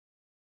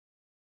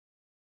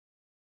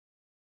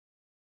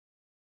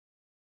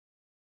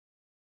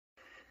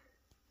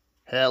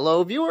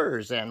Hello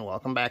viewers, and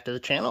welcome back to the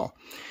channel.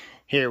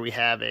 Here we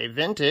have a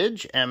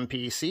vintage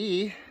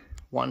MPC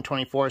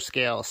 124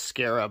 scale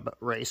Scarab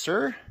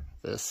racer.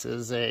 This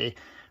is a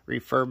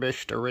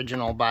refurbished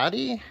original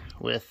body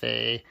with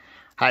a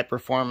high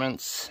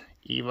performance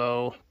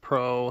Evo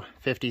Pro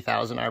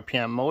 50,000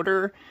 RPM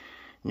motor,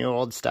 new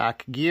old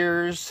stock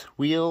gears,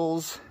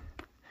 wheels,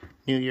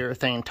 new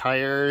urethane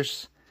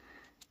tires,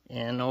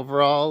 and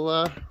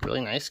overall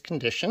really nice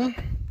condition.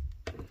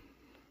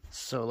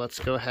 So let's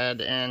go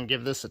ahead and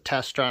give this a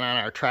test run on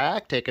our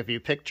track, take a few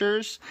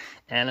pictures,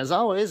 and as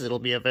always, it'll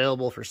be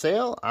available for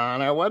sale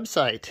on our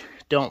website.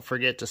 Don't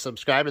forget to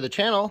subscribe to the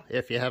channel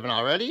if you haven't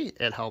already,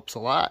 it helps a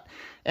lot,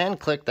 and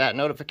click that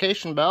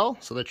notification bell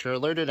so that you're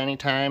alerted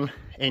anytime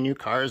a new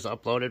car is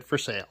uploaded for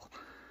sale.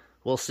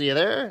 We'll see you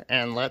there,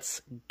 and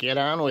let's get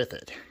on with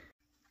it.